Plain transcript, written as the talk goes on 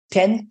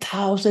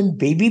10,000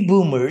 baby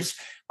boomers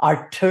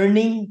are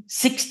turning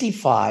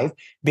 65,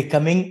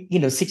 becoming,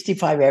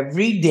 65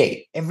 every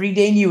day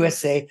in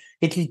USA.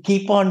 It will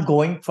keep on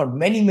going for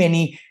many,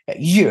 many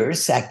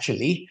years,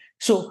 actually.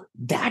 So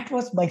that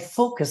was my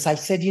focus. I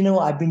said,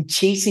 I've been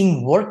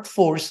chasing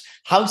workforce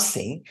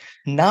housing.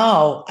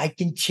 Now I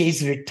can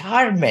chase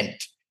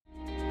retirement.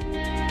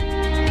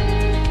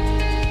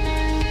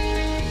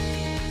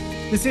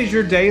 This is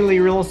your daily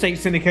real estate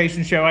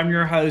syndication show. I'm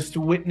your host,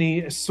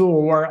 Whitney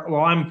Sewell.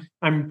 Well,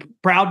 I'm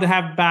proud to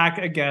have back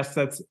a guest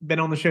that's been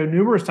on the show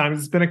numerous times.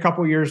 It's been a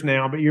couple years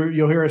now, but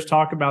you'll hear us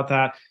talk about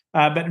that.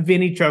 But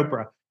Vinney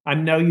Chopra. I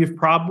know you've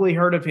probably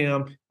heard of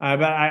him,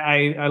 but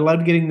I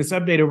loved getting this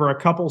update over a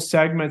couple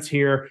segments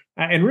here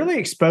and really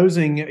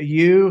exposing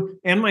you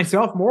and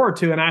myself more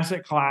to an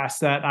asset class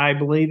that I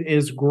believe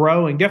is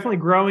growing, definitely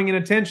growing in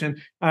attention.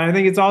 I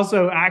think it's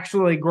also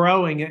actually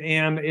growing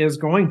and is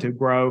going to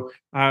grow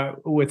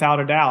without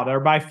a doubt, or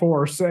by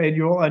force, and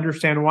you'll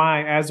understand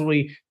why as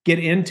we get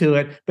into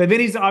it. But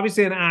Vinney's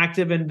obviously an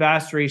active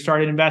investor. He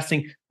started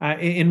investing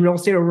in real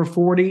estate over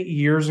 40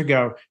 years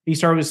ago. He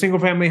started with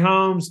single-family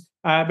homes,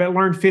 but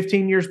learned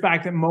 15 years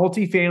back that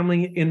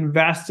multifamily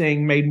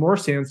investing made more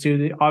sense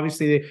to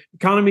obviously the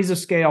economies of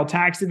scale,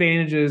 tax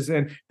advantages,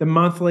 and the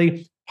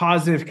monthly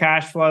positive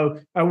cash flow,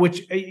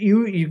 which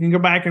you can go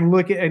back and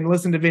look at and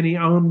listen to Vinney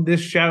on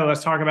this show.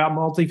 Let's talk about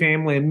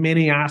multifamily and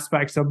many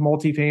aspects of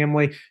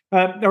multifamily.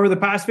 Over the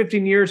past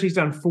 15 years, he's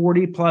done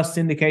 40 plus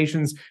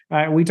syndications.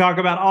 We talk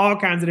about all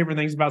kinds of different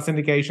things about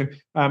syndication.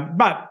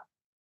 But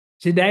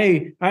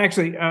today,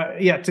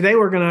 today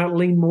we're going to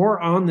lean more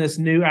on this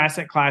new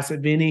asset class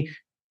that Vinney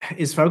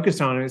is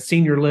focused on, and it's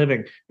senior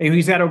living. And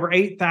he's had over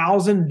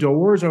 8,000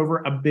 doors,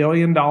 over $1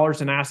 billion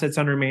in assets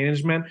under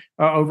management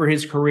over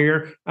his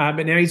career.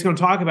 But now he's going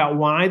to talk about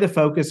why the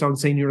focus on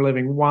senior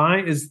living.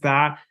 Why is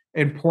that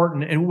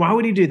important, and why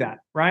would he do that?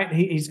 Right?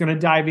 He's going to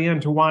dive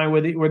into why,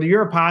 whether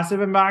you're a passive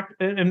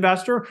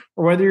investor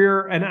or whether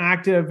you're an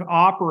active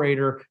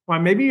operator, why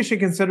maybe you should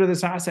consider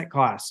this asset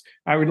class.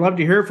 I would love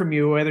to hear from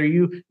you, whether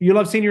you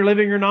love senior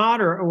living or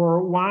not,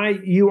 or why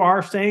you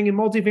are staying in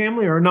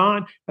multifamily or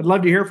not. I'd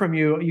love to hear from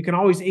you. You can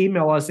always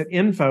email us at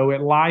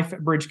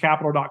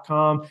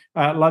info@lifebridgecapital.com.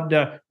 I'd love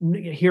to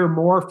hear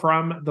more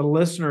from the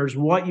listeners,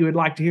 what you would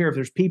like to hear. If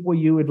there's people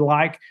you would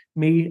like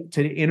me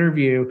to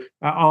interview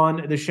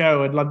on the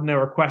show, I'd love to know,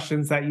 or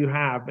questions that you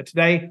have. But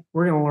today,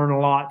 we're going to learn a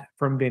lot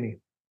from Vinney.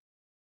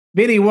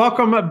 Vinney,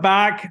 welcome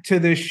back to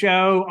the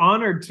show.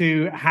 Honored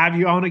to have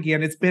you on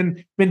again. It's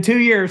been 2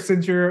 years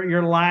since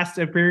your last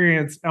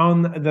appearance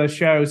on the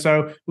show.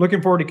 So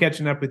looking forward to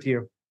catching up with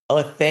you.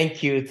 Oh,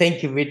 thank you.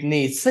 Thank you,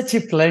 Whitney. It's such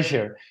a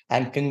pleasure.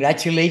 And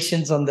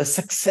congratulations on the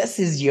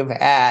successes you've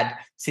had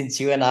since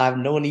you and I have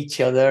known each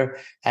other.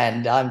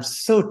 And I'm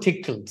so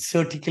tickled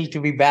to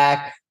be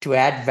back to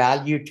add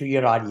value to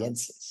your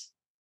audiences.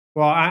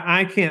 Well,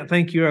 I can't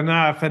thank you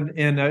enough. And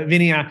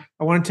Vinney, I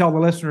want to tell the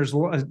listeners a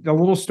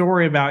little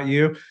story about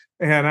you.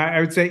 And I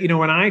would say,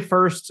 when I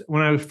first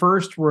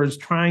was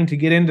trying to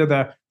get into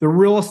the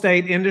real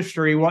estate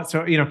industry,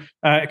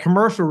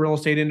 commercial real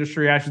estate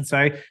industry, I should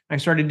say, I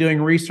started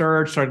doing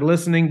research, started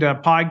listening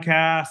to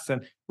podcasts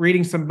and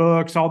reading some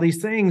books, all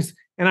these things.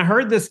 And I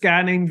heard this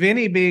guy named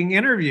Vinney being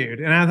interviewed.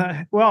 And I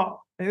thought,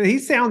 well, he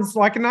sounds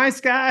like a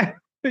nice guy.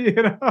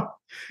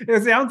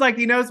 It sounds like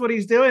he knows what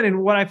he's doing.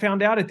 And what I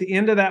found out at the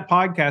end of that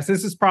podcast,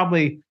 this is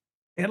probably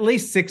at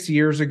least 6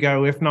 years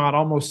ago, if not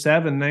almost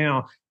 7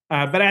 now.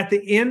 But at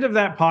the end of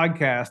that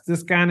podcast,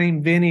 this guy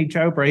named Vinney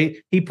Chopra,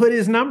 he put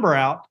his number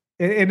out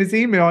in his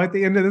email at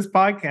the end of this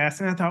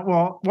podcast. And I thought,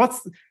 well,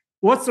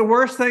 what's the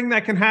worst thing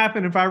that can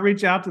happen if I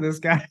reach out to this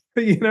guy?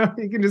 You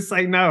can just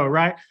say no,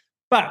 right?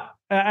 But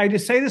I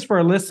just say this for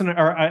a listener,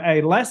 or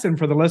a lesson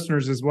for the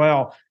listeners as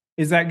well,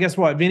 is that guess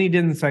what? Vinney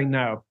didn't say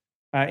no.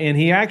 And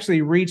he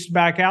actually reached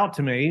back out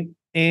to me,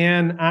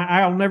 and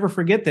I'll never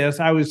forget this.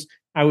 I was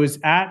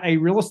at a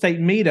real estate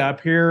meetup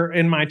here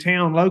in my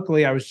town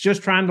locally. I was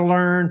just trying to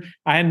learn.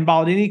 I hadn't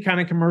bought any kind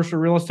of commercial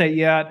real estate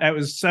yet. It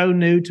was so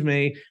new to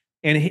me.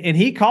 And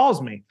he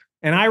calls me,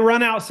 and I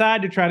run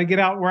outside to try to get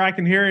out where I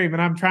can hear him.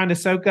 And I'm trying to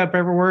soak up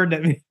every word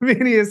that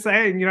Vinney is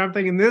saying. I'm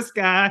thinking, this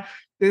guy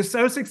is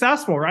so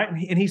successful, right?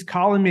 And he's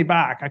calling me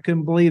back. I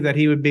couldn't believe that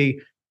he would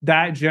be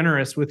that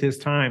generous with his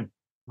time.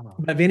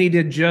 But Vinney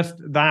did just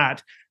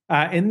that.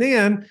 And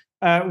then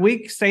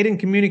we stayed in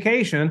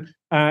communication.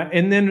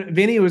 And then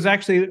Vinney was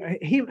actually,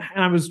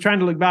 I was trying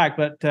to look back,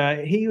 but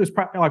he was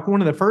probably like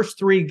one of the first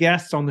 3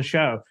 guests on the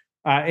show.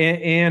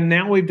 And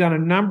now we've done a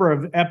number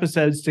of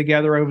episodes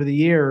together over the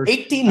years.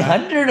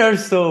 1,800 or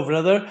so,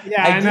 brother.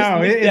 Yeah, I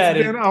know. It's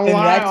been a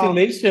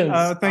Congratulations.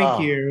 While.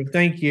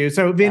 Thank you.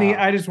 So, Vinney,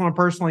 I just want to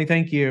personally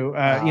thank you.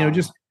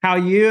 Just how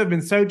you have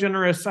been so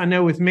generous, I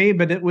know, with me,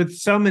 but with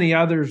so many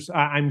others,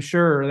 I'm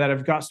sure, that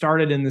have got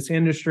started in this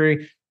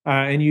industry.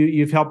 And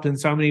you've helped in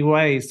so many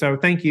ways. So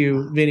thank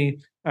you, Vinney,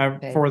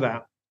 for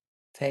that.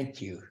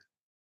 Thank you.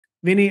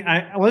 Vinney,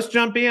 let's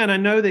jump in. I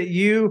know that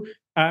you've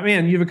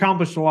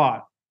accomplished a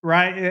lot,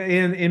 right?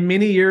 In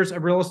many years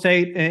of real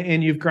estate,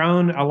 and you've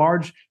grown a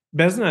large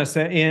business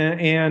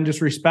and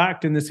just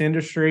respect in this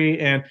industry.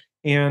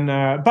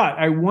 But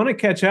I want to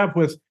catch up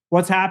with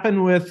what's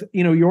happened with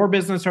your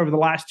business over the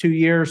last 2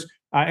 years.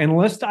 And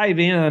let's dive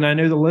in. I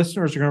know the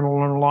listeners are going to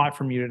learn a lot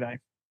from you today.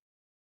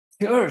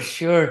 Sure,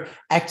 sure.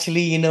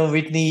 Actually,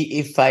 Whitney,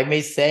 if I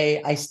may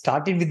say, I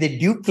started with the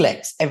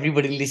duplex.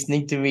 Everybody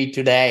listening to me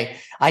today,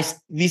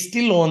 we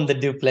still own the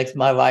duplex,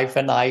 my wife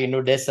and I, in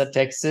Odessa,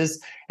 Texas,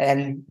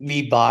 and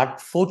we bought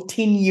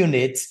 14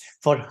 units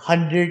for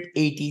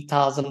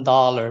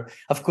 $180,000.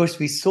 Of course,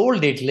 we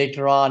sold it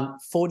later on,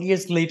 4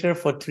 years later,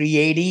 for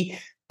 $380,000.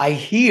 I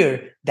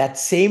hear that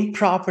same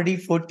property,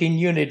 14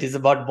 unit, is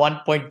about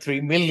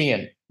 $1.3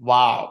 million.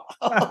 Wow.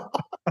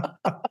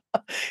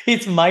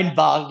 It's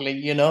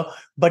mind-boggling.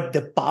 But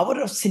the power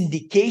of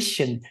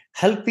syndication,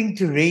 helping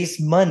to raise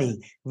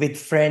money with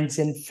friends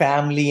and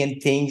family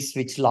and things,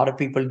 which a lot of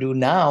people do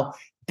now,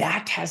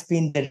 that has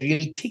been the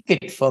real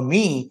ticket for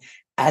me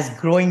as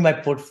growing my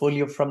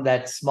portfolio from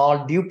that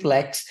small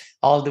duplex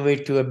all the way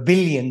to $1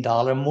 billion,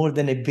 more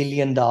than $1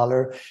 billion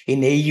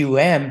in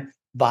AUM,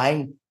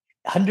 buying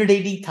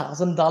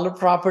 $180,000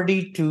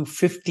 property to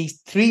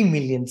 $53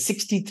 million,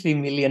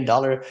 $63 million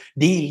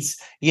deals,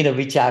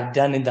 which I've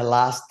done in the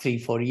last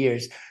 3-4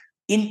 years.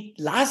 In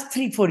last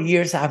 3-4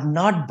 years, I've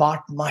not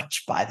bought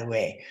much, by the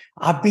way.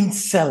 I've been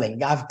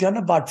selling. I've done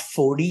about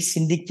 40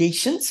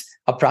 syndications,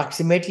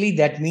 approximately.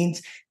 That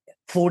means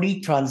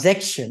 40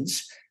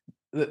 transactions,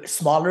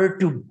 smaller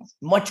to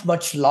much,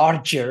 much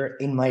larger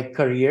in my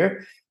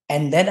career.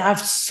 And then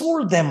I've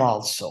sold them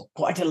also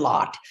quite a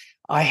lot.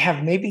 I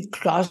have maybe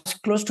close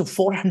to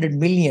 400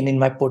 million in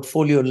my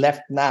portfolio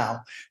left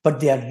now, but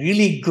they are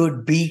really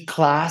good B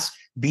class,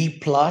 B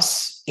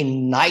plus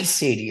in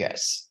nice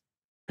areas.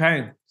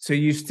 Okay. So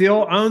you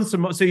still own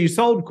some, so you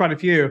sold quite a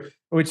few,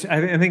 which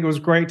I think was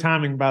great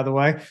timing, by the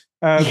way.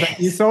 Yes. But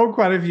you sold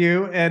quite a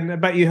few,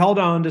 but you held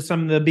on to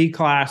some of the B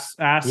class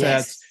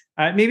assets.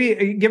 Yes.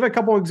 Maybe give a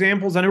couple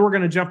examples. I know we're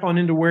going to jump on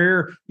into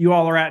where you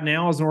all are at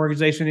now as an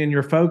organization and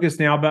your focus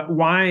now, but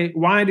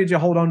why did you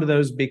hold on to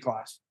those B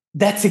class?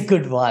 That's a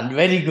good one.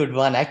 Very good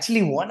one.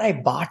 Actually, one I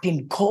bought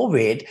in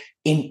COVID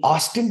in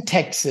Austin,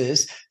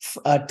 Texas,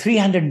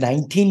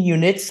 319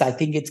 units. I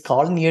think it's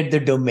called, near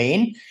the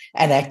Domain.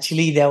 And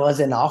actually, there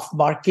was an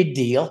off-market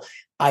deal.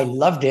 I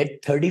loved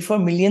it.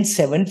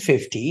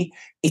 34,750,000.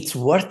 It's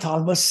worth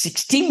almost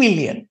 60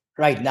 million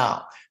right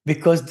now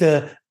because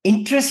the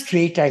interest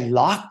rate I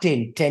locked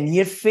in,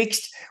 10-year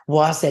fixed,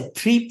 was at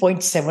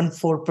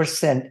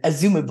 3.74%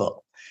 assumable.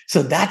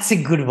 So that's a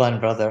good one,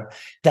 brother.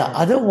 The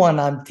other one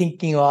I'm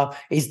thinking of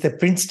is the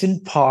Princeton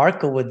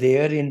Park over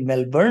there in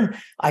Melbourne.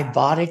 I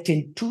bought it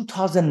in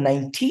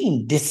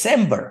 2019,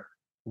 December.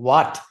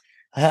 What?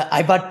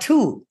 I bought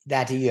two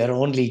that year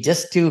only,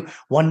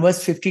 one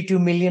was $52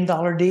 million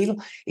deal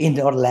in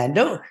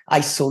Orlando.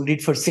 I sold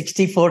it for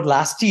 64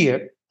 last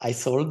year. I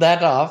sold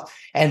that off.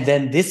 And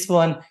then this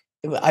one,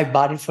 I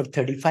bought it for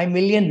 35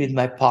 million with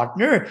my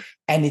partner,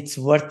 and it's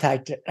worth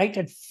right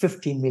at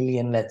 50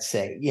 million, let's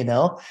say,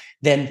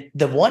 Then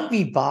the one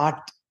we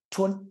bought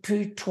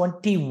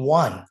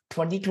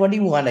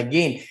 2021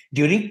 again,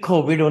 during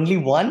COVID, only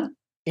one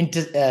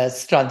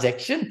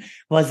transaction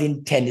was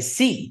in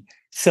Tennessee.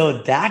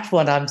 So that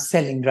one I'm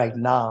selling right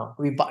now.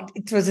 We bought,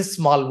 it was a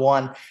small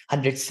one,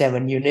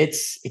 107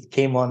 units. It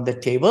came on the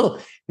table.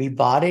 We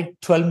bought it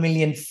 12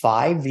 million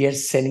 5. We are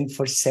selling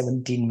for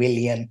 17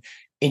 million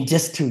in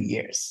just 2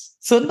 years.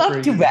 So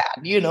not too bad,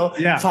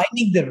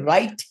 Finding the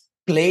right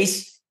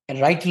place and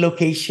right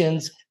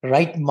locations,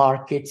 right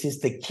markets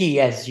is the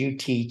key, as you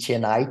teach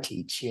and I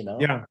teach,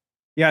 Yeah.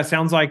 It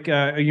sounds like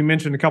you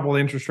mentioned a couple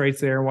of interest rates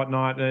there and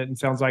whatnot. It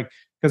sounds like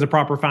because of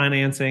proper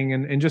financing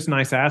and just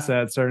nice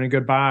assets are a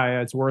good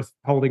buy, it's worth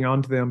holding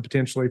on to them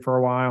potentially for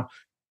a while.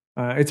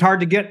 It's hard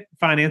to get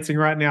financing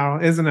right now,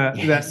 isn't it?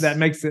 Yes. That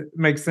makes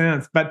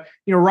sense. But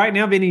right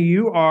now, Vinney,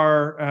 you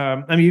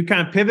are. You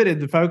kind of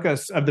pivoted the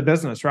focus of the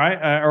business, right?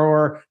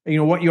 Or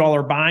what you all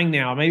are buying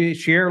now. Maybe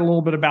share a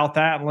little bit about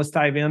that, and let's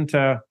dive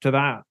into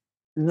that.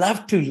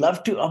 Love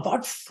to.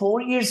 About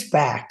 4 years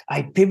back,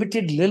 I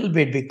pivoted a little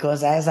bit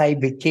because as I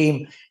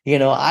became,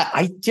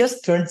 I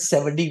just turned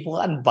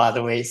 71. By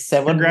the way,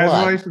 71.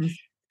 Congratulations!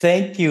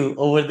 Thank you.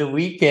 Over the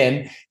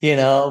weekend,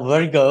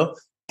 Virgo.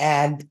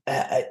 And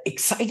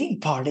exciting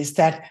part is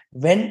that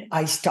when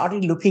I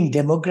started looking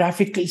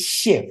demographical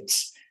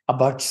shifts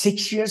about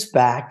 6 years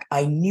back,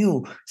 I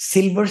knew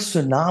silver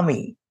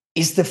tsunami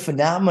is the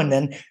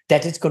phenomenon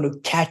that is going to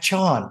catch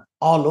on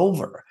all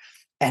over.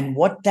 And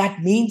what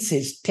that means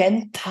is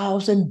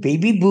 10,000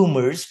 baby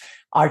boomers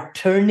are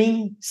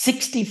turning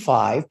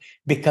 65,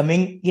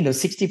 becoming,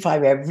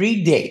 65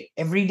 every day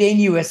in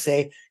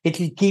USA. It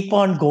will keep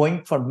on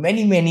going for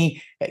many,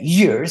 many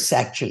years,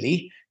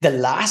 actually. The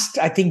last,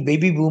 I think,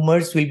 baby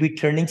boomers will be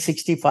turning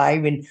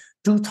 65 in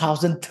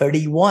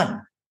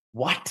 2031.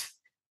 What?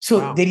 So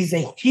wow. There is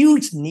a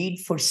huge need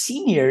for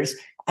seniors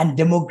and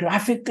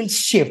demographical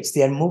shifts.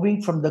 They are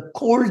moving from the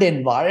cold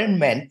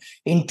environment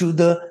into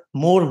the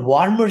more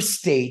warmer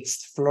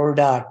states,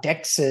 Florida,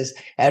 Texas,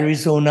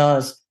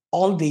 Arizona's,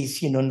 all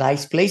these,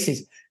 nice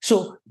places.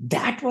 So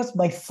that was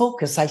my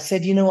focus. I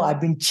said,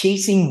 I've been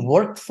chasing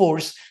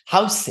workforce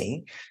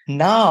housing.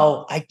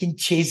 Now I can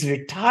chase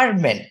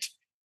retirement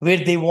where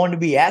they want to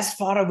be as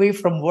far away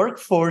from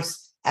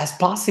workforce as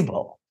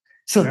possible.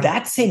 So Yeah.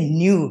 that's a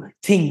new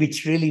thing,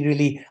 which really,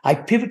 really, I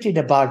pivoted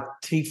about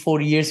 3,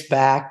 4 years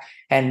back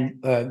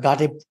and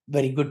got a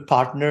very good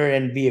partner.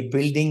 And we are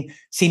building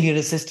senior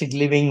assisted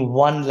living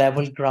one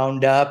level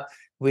ground up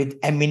with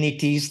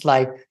amenities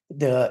like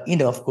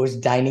of course,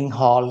 dining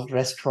hall,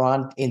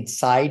 restaurant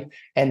inside,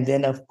 and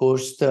then, of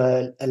course,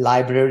 the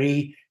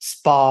library,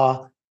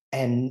 spa,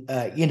 and,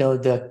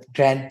 the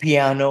grand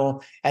piano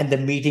and the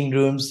meeting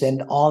rooms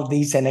and all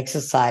these and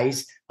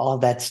exercise, all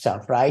that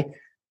stuff, right?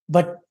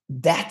 But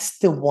that's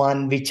the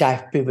one which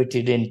I've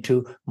pivoted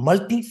into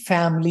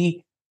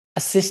multifamily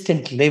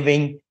assistant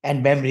living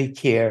and memory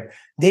care.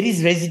 There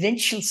is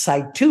residential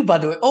side too, by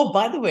the way. Oh,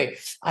 by the way,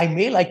 I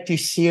may like to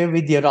share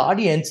with your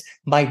audience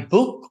my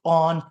book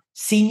on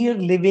senior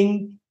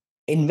living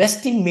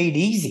investing made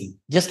easy.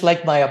 Just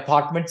like my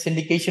apartment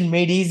syndication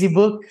made easy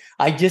book,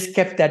 I just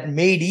kept that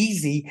made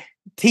easy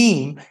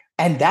theme,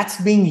 and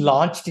that's being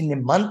launched in a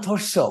month or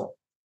so.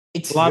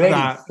 It's Love ready,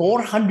 that.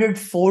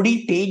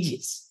 440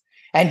 pages.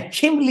 And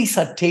Kim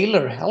Lisa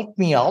Taylor helped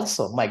me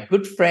also, my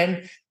good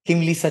friend.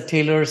 Kim Lisa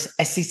Taylor's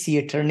SEC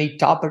attorney,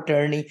 top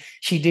attorney.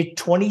 She did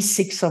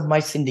 26 of my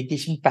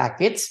syndication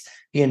packets,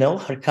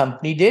 her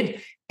company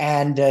did.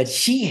 And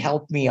she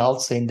helped me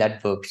also in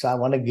that book. So I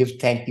want to give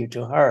thank you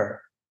to her.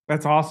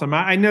 That's awesome.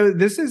 I know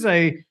this is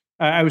I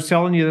was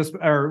telling you this,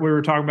 or we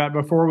were talking about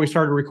before we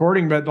started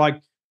recording, but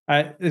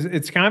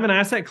it's kind of an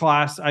asset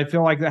class. I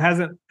feel like that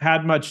hasn't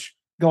had much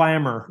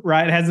glamour,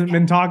 right? It hasn't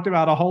been talked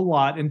about a whole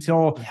lot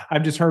until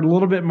I've just heard a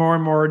little bit more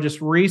and more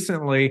just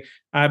recently.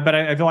 But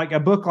I feel like a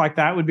book like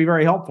that would be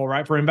very helpful,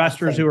 right? For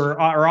investors who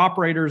are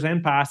operators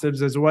and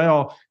passives as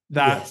well.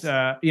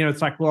 That,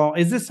 it's like, well,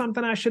 is this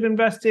something I should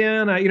invest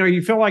in?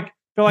 You feel like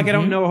I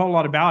don't know a whole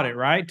lot about it,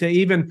 right? To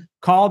even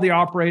call the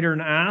operator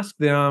and ask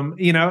them,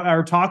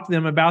 or talk to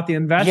them about the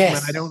investment.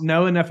 Yes. I don't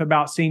know enough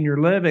about senior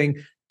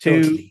living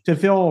to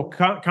feel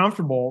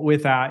comfortable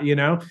with that.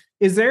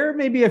 Is there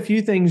maybe a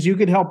few things you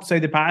could help, say,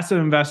 the passive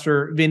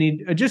investor,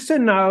 Vinney, just to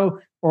know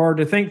or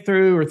to think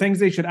through, or things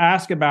they should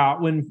ask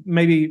about when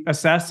maybe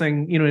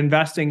assessing,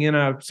 investing in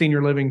a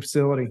senior living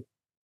facility?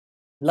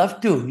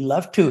 Love to,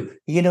 love to.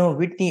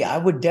 Whitney, I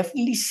would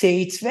definitely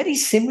say it's very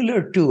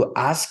similar to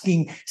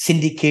asking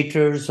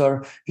syndicators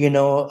or,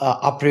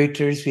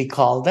 operators, we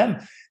call them,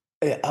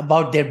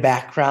 about their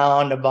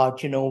background,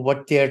 about,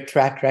 what their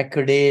track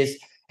record is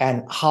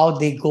and how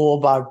they go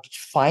about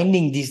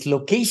finding these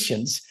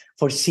locations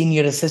for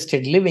senior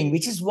assisted living,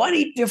 which is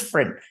very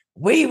different,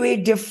 way, way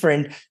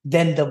different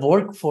than the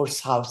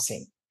workforce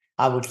housing,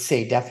 I would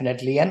say,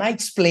 definitely. And I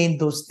explain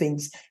those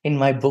things in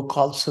my book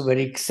also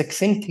very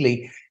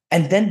succinctly.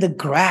 And then the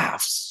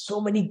graphs,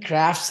 so many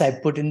graphs I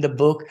put in the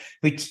book,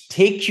 which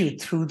take you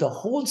through the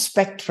whole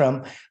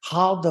spectrum,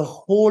 how the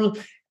whole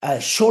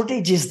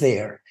shortage is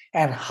there,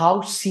 and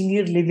how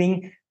senior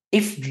living,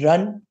 if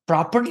run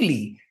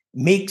properly,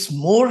 makes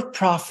more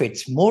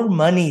profits, more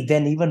money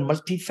than even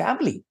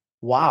multifamily.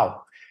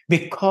 Wow.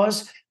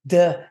 Because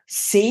the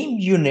same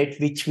unit,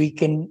 which we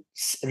can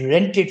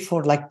rent it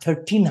for like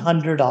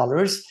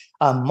 $1,300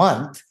 a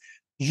month,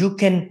 you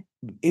can,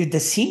 the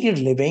senior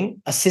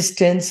living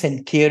assistance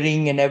and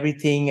caring and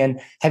everything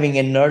and having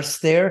a nurse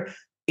there,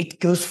 it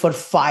goes for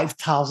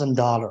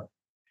 $5,000.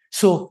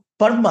 So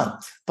per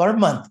month.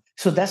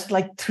 So that's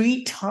like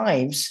 3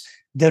 times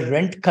the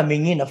rent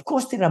coming in. Of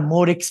course, there are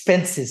more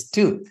expenses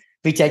too,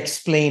 which I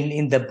explain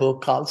in the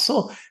book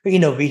also.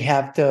 We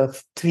have the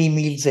 3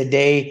 meals a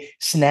day,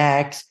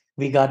 snacks,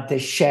 we got the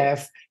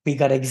chef, we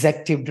got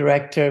executive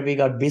director, we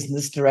got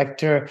business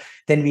director,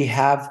 then we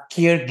have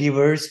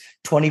caregivers,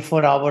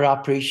 24-hour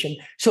operation.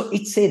 So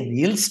it's a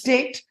real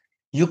estate.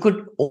 You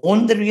could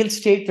own the real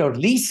estate or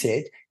lease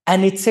it,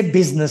 and it's a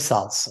business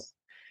also.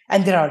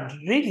 And there are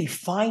really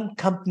fine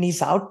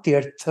companies out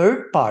there,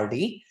 third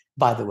party,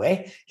 by the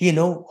way,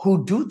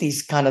 who do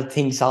these kind of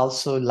things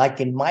also. Like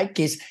in my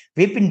case,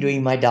 we've been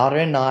doing, my daughter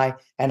and I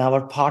and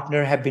our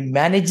partner have been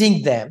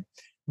managing them.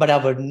 But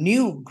our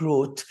new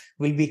growth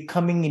will be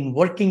coming in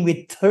working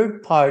with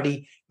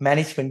third-party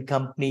management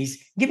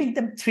companies, giving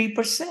them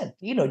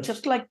 3%,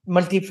 just like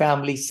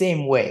multifamily,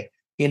 same way.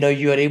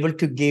 You are able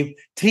to give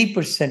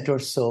 3% or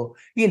so,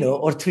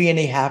 or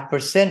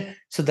 3.5%,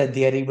 so that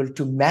they are able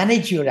to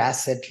manage your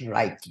asset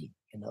rightly,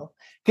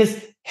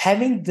 because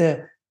having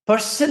the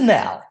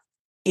personnel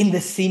in the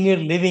senior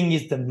living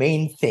is the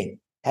main thing.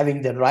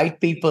 Having the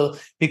right people,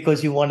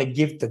 because you want to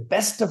give the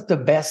best of the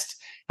best,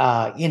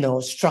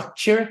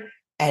 structure.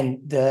 And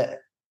the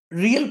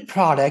real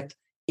product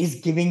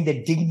is giving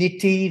the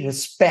dignity,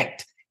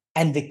 respect,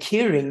 and the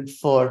caring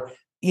for,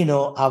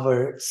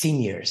 our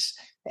seniors.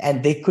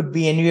 And they could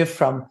be anywhere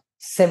from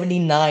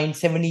 79,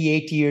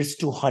 78 years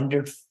to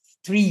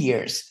 103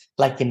 years,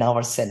 like in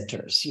our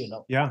centers,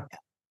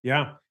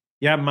 Yeah.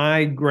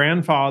 My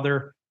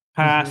grandfather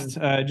passed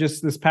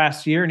just this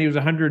past year, and he was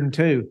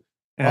 102.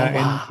 Oh, and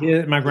wow.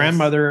 my Yes.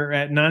 grandmother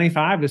at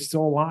 95 is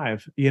still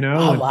alive, Oh,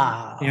 and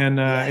wow. and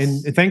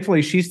Yes.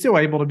 thankfully she's still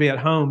able to be at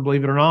home,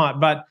 believe it or not.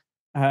 But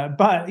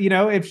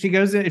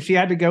if she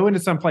had to go into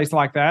some place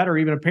like that, or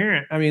even a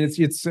parent, I mean,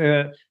 it's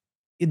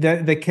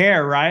the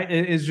care, right,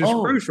 is just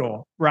Oh,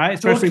 crucial, right?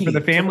 Especially for the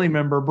totally. family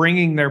Totally. member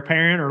bringing their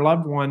parent or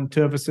loved one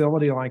to a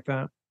facility like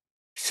that.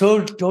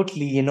 So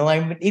totally, I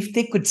mean, if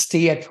they could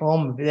stay at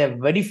home, they're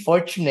very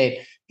fortunate,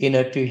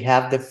 to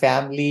have the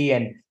family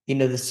and,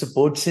 the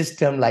support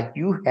system like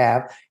you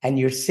have and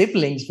your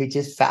siblings, which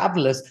is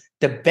fabulous.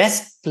 The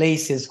best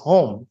place is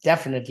home,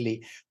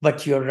 definitely.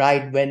 But you're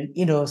right. When,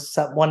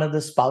 one of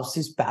the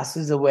spouses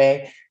passes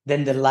away,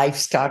 then the life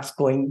starts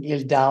going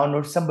ill down,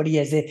 or somebody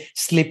has a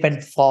slip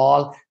and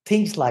fall,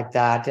 things like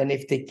that. And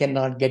if they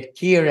cannot get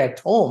care at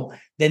home,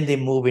 then they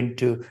move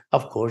into,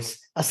 of course,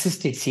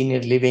 assisted senior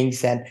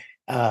livings and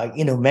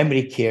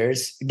memory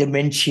cares,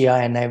 dementia,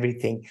 and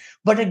everything.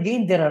 But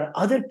again, there are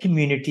other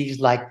communities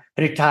like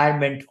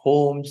retirement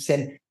homes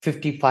and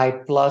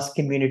 55 plus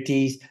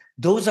communities.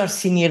 Those are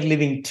senior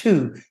living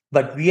too,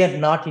 but we are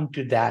not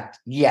into that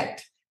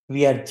yet.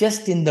 We are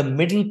just in the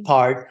middle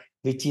part,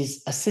 which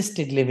is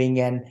assisted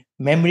living and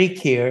memory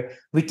care,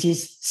 which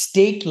is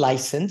state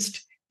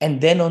licensed.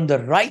 And then on the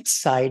right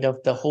side of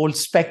the whole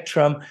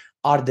spectrum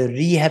are the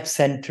rehab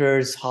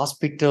centers,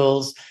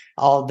 hospitals,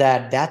 all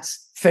that.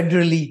 That's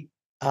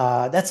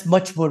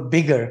much more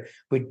bigger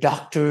with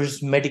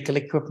doctors, medical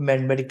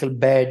equipment, medical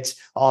beds,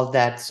 all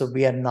that. So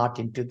we are not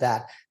into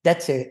that.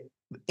 That's in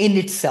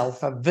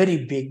itself a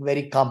very big,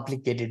 very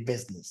complicated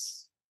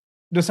business.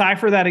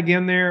 Decipher that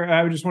again there.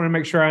 I just want to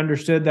make sure I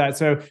understood that.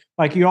 So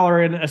like you all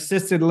are in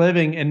assisted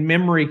living and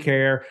memory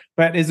care,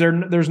 but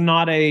there's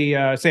not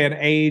a say an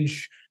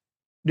age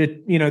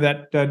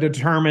that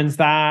determines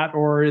that,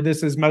 or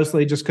this is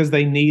mostly just because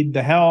they need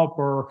the help,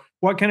 or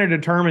what kind of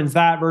determines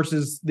that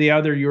versus the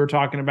other you were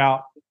talking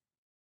about?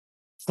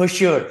 For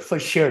sure, for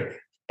sure.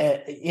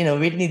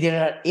 Whitney,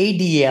 there are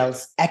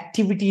ADLs,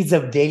 activities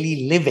of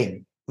daily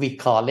living. We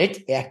call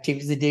it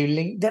activities of daily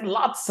living. There are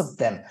lots of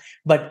them.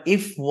 But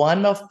if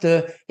one of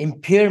the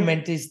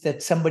impairment is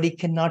that somebody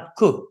cannot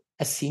cook,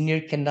 a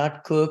senior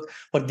cannot cook,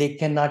 or they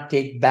cannot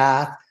take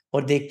bath,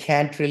 or they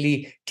can't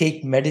really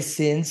take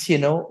medicines,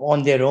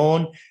 on their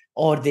own,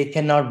 or they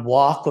cannot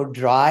walk or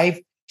drive.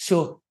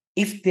 So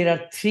if there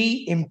are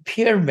three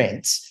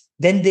impairments,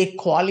 then they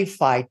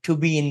qualify to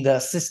be in the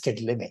assisted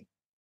living.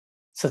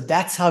 So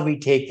that's how we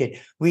take it.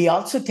 We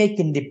also take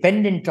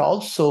independent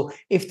also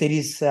if there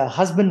is a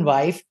husband,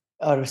 wife,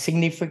 or a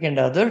significant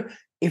other.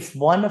 If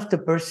one of the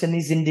person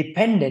is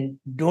independent,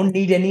 don't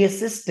need any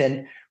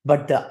assistant,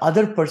 but the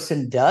other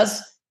person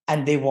does,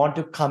 and they want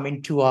to come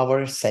into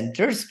our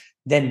centers,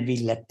 then we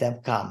let them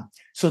come.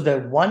 So the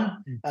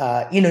one,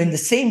 in the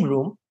same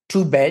room,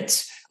 two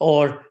beds,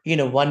 or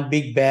one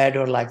big bed,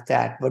 or like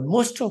that. But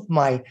most of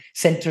my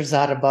centers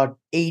are about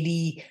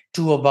 80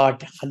 to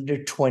about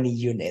 120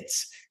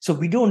 units. So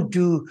we don't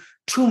do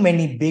too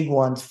many big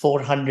ones,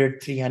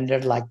 400,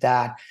 300, like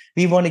that.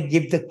 We want to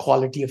give the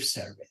quality of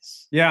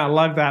service. Yeah, I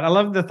love that. I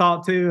love the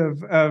thought too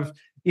of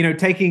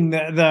taking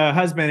the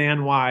husband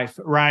and wife,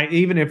 right?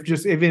 Even if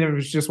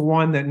it's just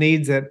one that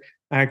needs it,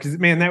 because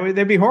man,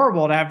 that'd be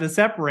horrible to have to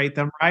separate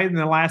them, right, in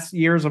the last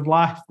years of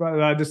life. But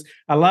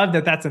I love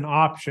that that's an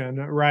option,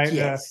 right?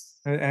 Yes.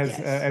 As Yes.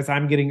 as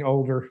I'm getting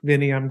older,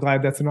 Vinny, I'm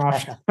glad that's an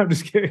option. I'm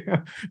just kidding,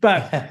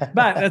 but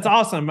that's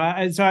awesome.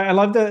 And so I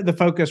love the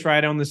focus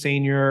right on the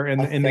senior and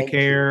the Thank you.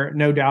 care,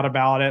 no doubt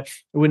about it.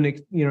 I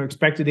wouldn't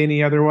expect it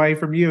any other way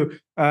from you.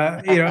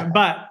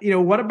 But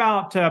what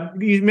about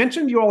you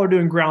mentioned you all are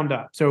doing ground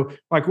up. So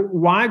like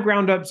why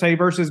ground up, say,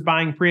 versus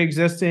buying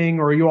pre-existing,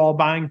 or are you all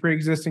buying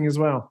pre-existing as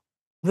well?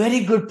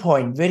 Very good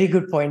point. Very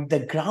good point.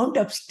 The ground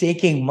up's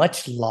taking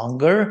much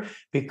longer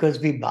because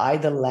we buy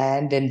the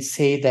land and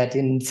say that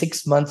in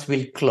 6 months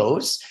we'll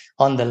close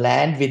on the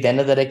land with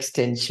another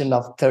extension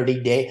of 30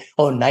 days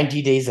or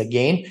 90 days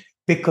again,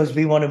 because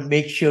we want to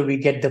make sure we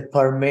get the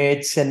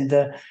permits and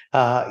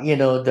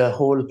the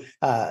whole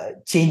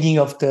changing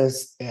of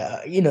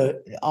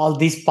all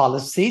these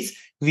policies.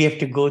 We have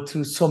to go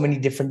through so many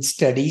different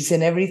studies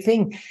and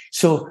everything.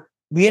 So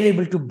we are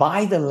able to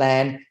buy the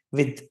land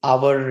with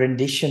our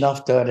rendition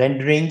of the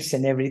renderings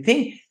and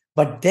everything.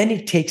 But then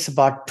it takes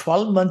about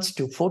 12 months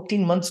to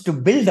 14 months to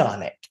build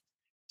on it.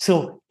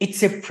 So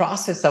it's a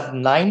process of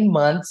 9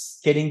 months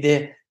getting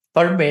the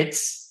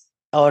permits,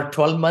 or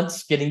 12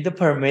 months getting the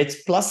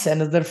permits, plus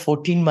another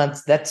 14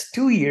 months. That's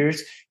 2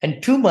 years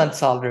and 2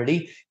 months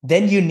already.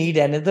 Then you need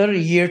another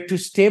year to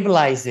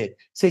stabilize it.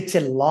 So it's a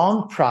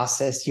long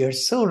process. You're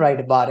so right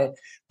about it.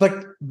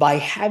 But by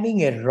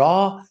having a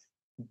raw,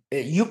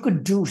 you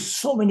could do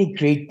so many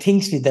great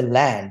things with the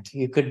land.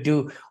 You could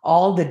do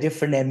all the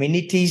different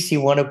amenities you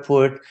want to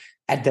put,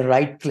 at the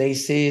right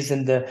places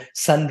and the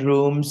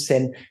sunrooms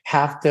and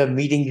have the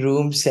meeting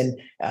rooms and,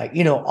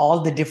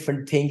 all the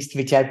different things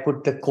which I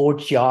put the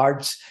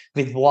courtyards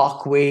with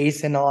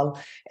walkways and all.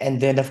 And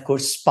then, of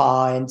course,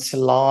 spa and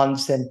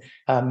salons and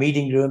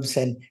meeting rooms.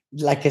 And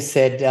like I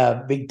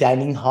said, big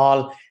dining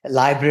hall,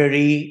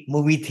 library,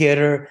 movie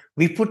theater.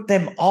 We put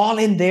them all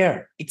in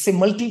there. It's a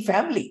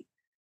multifamily.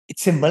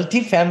 It's a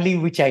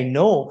multifamily, which I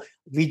know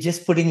we're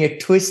just putting a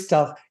twist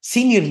of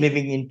senior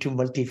living into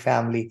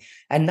multifamily.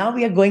 And now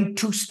we are going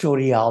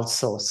 2-story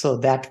also. So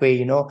that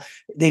way,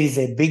 there is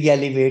a big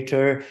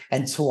elevator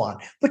and so on.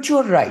 But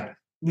you're right.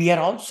 We are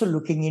also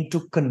looking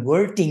into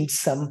converting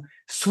some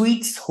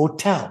suites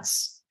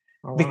hotels.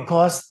 Oh, wow.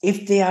 Because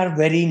if they are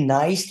very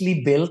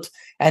nicely built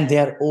and they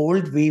are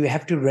old, we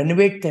have to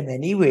renovate them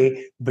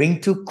anyway,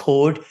 bring to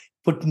code,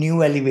 put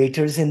new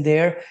elevators in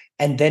there,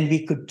 and then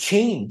we could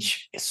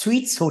change.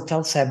 Suites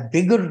hotels have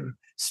bigger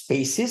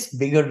spaces,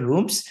 bigger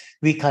rooms.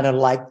 We kind of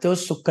like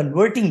those. So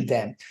converting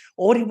them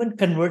or even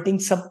converting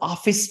some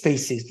office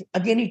spaces.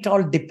 Again, it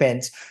all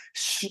depends.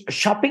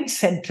 Shopping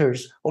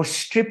centers or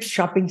strip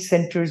shopping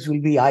centers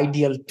will be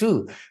ideal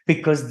too,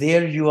 because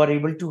there you are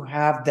able to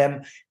have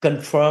them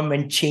confirm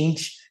and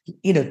change,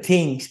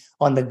 things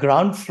on the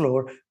ground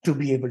floor to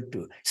be able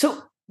to.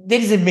 So there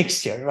is a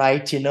mixture,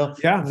 right?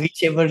 Yeah.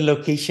 Whichever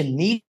location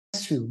needs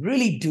to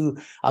really do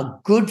a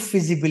good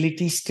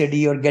feasibility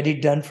study or get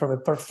it done from a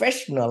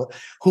professional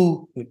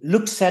who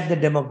looks at the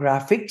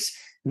demographics,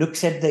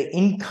 looks at the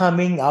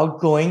incoming,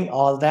 outgoing,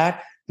 all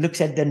that,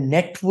 looks at the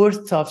net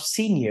worth of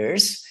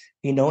seniors,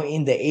 in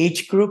the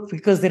age group,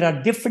 because there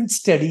are different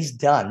studies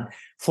done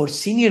for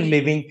senior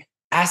living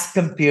as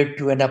compared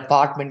to an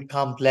apartment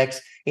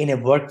complex in a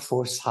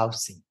workforce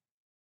housing.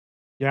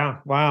 Yeah.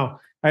 Wow.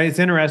 It's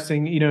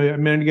interesting. A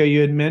minute ago,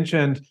 you had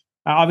mentioned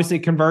obviously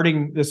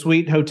converting the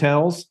suite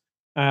hotels,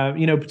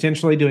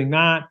 potentially doing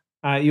that.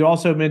 You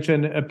also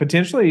mentioned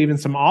potentially even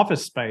some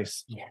office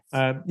space.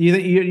 Yes.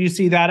 You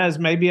see that as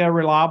maybe a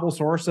reliable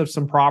source of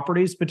some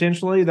properties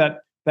potentially that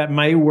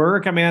may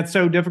work. I mean, it's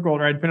so difficult,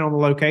 right? Depending on the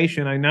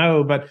location, I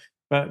know, but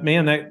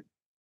man,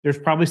 there's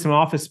probably some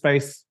office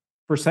space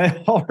for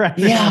sale right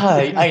now.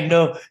 Yeah, I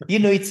know.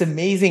 It's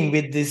amazing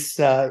with this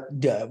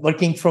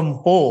working from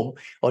home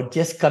or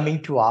just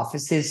coming to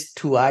offices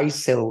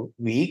twice a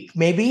week,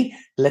 maybe,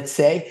 let's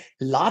say,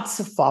 lots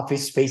of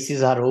office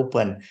spaces are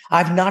open.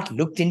 I've not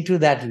looked into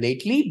that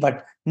lately,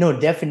 but no,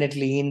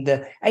 definitely and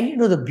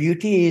the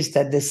beauty is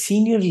that the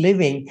senior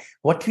living,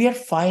 what we are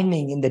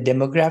finding in the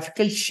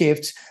demographical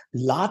shifts,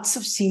 lots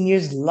of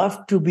seniors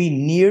love to be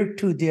near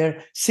to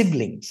their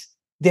siblings,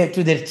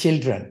 to their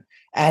children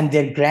and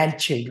their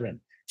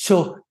grandchildren.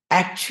 So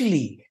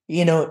actually,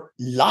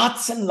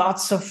 lots and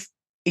lots of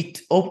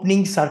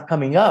openings are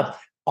coming up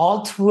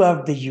all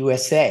throughout the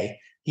USA,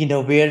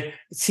 where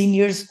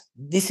seniors,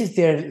 this is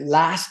their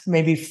last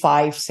maybe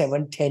 5,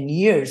 7, 10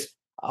 years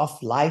of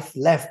life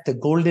left, the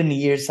golden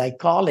years, I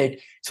call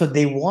it. So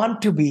they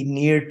want to be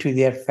near to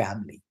their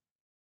family.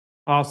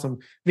 Awesome.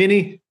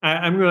 Vinney,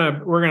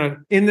 we're gonna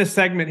end this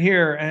segment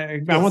here.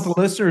 Yes. I want the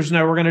listeners to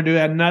know we're gonna do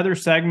another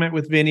segment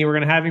with Vinney. We're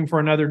gonna have him for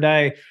another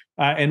day,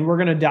 and we're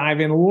gonna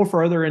dive in a little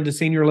further into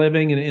senior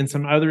living and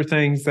some other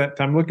things that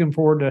I'm looking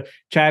forward to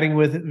chatting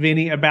with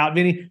Vinney about.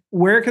 Vinney,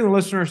 where can the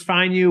listeners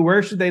find you?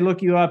 Where should they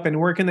look you up,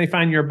 and where can they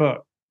find your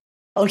book?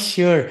 Oh,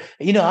 sure.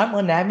 I'm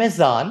on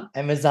Amazon,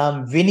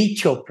 Vinney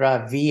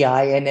Chopra,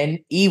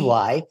 Vinney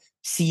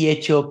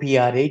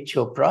Chopra,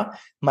 Chopra.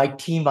 My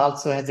team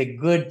also has a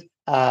good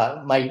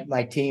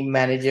my team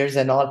managers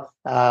and all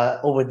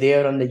over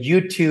there on the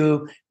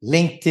YouTube,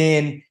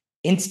 LinkedIn,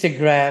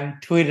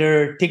 Instagram,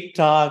 Twitter,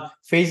 TikTok,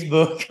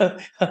 Facebook.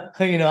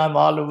 I'm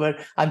all over.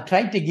 I'm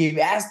trying to give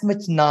as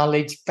much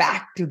knowledge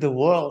back to the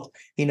world,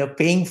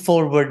 paying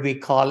forward, we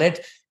call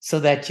it, so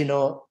that,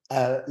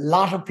 a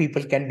lot of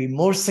people can be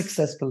more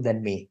successful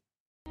than me.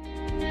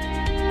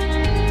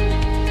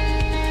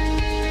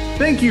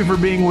 Thank you for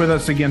being with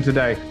us again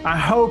today. I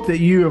hope that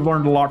you have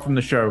learned a lot from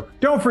the show.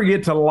 Don't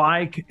forget to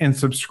like and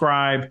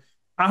subscribe.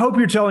 I hope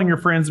you're telling your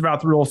friends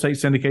about the Real Estate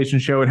Syndication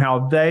Show and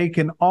how they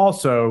can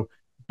also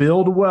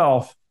build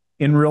wealth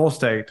in real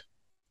estate.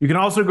 You can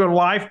also go to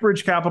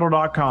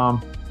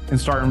lifebridgecapital.com and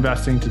start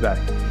investing today.